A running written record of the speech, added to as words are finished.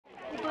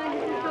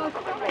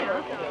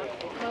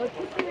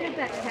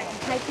backpack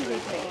and take you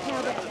with me. How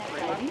about that,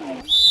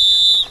 baby?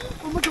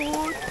 Oh my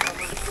God!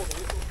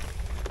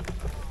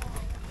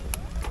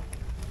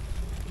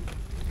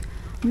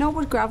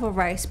 Onboard gravel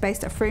race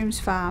based at Fromm's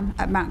farm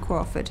at Mount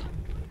Crawford.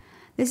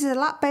 This is a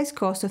lap-based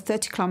course of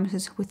 30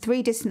 kilometres with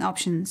 3 distant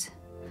options: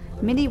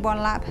 mini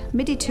 1 lap,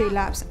 midi 2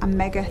 laps and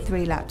mega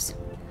 3 laps.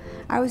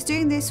 I was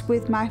doing this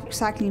with my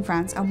cycling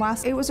friends, and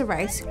whilst it was a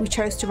race, we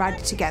chose to ride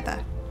it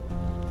together.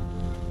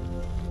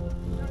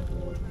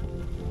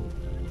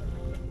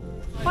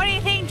 What do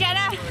you think,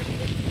 Jenna?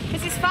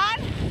 Is this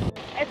fun?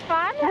 It's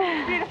fun.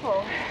 It's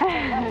beautiful.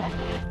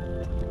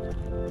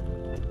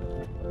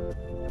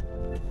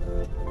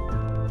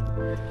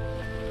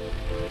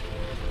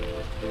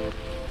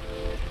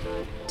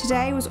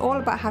 Today was all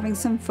about having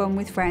some fun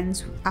with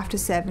friends after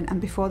 7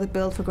 and before the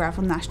build for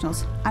Gravel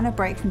Nationals, and a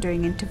break from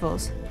doing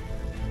intervals.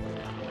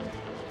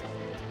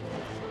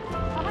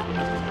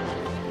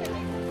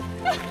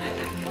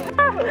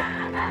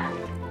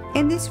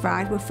 In this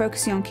ride, we're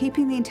focusing on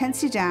keeping the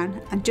intensity down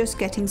and just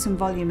getting some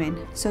volume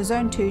in, so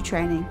zone 2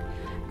 training,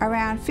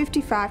 around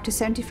 55 to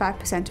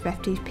 75% of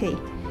FTP.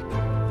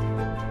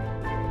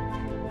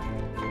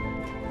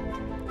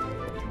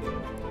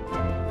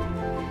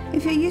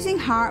 If you're using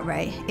heart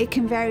rate, it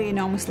can vary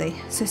enormously,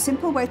 so a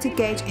simple way to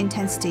gauge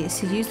intensity is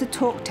to use the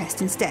talk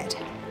test instead.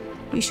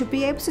 You should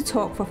be able to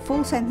talk for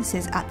full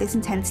sentences at this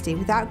intensity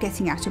without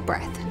getting out of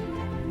breath.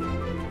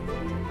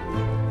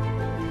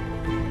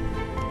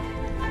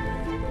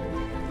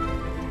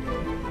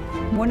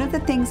 One of the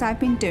things I've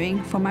been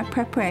doing for my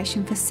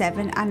preparation for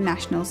 7 and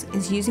Nationals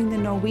is using the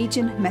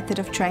Norwegian method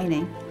of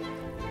training.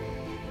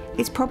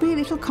 It's probably a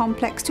little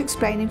complex to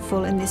explain in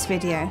full in this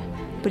video,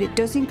 but it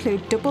does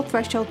include double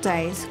threshold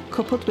days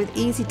coupled with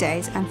easy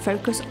days and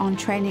focus on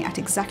training at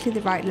exactly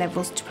the right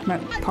levels to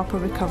promote proper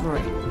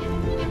recovery.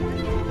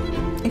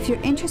 If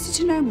you're interested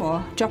to know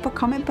more, drop a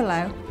comment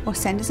below or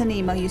send us an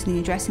email using the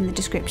address in the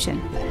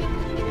description.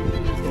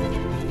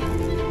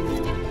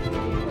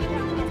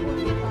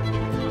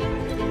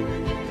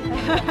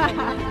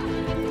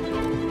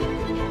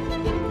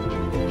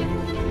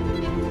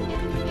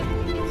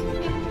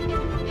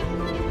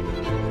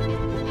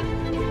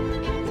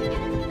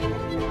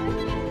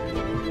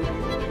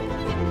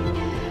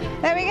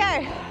 There we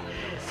go.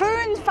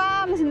 Fromm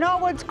Farms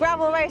Norwood's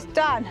gravel race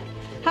done.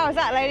 How was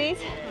that, ladies?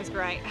 It was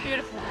great.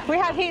 Beautiful. We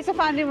had heaps of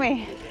fun, didn't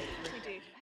we?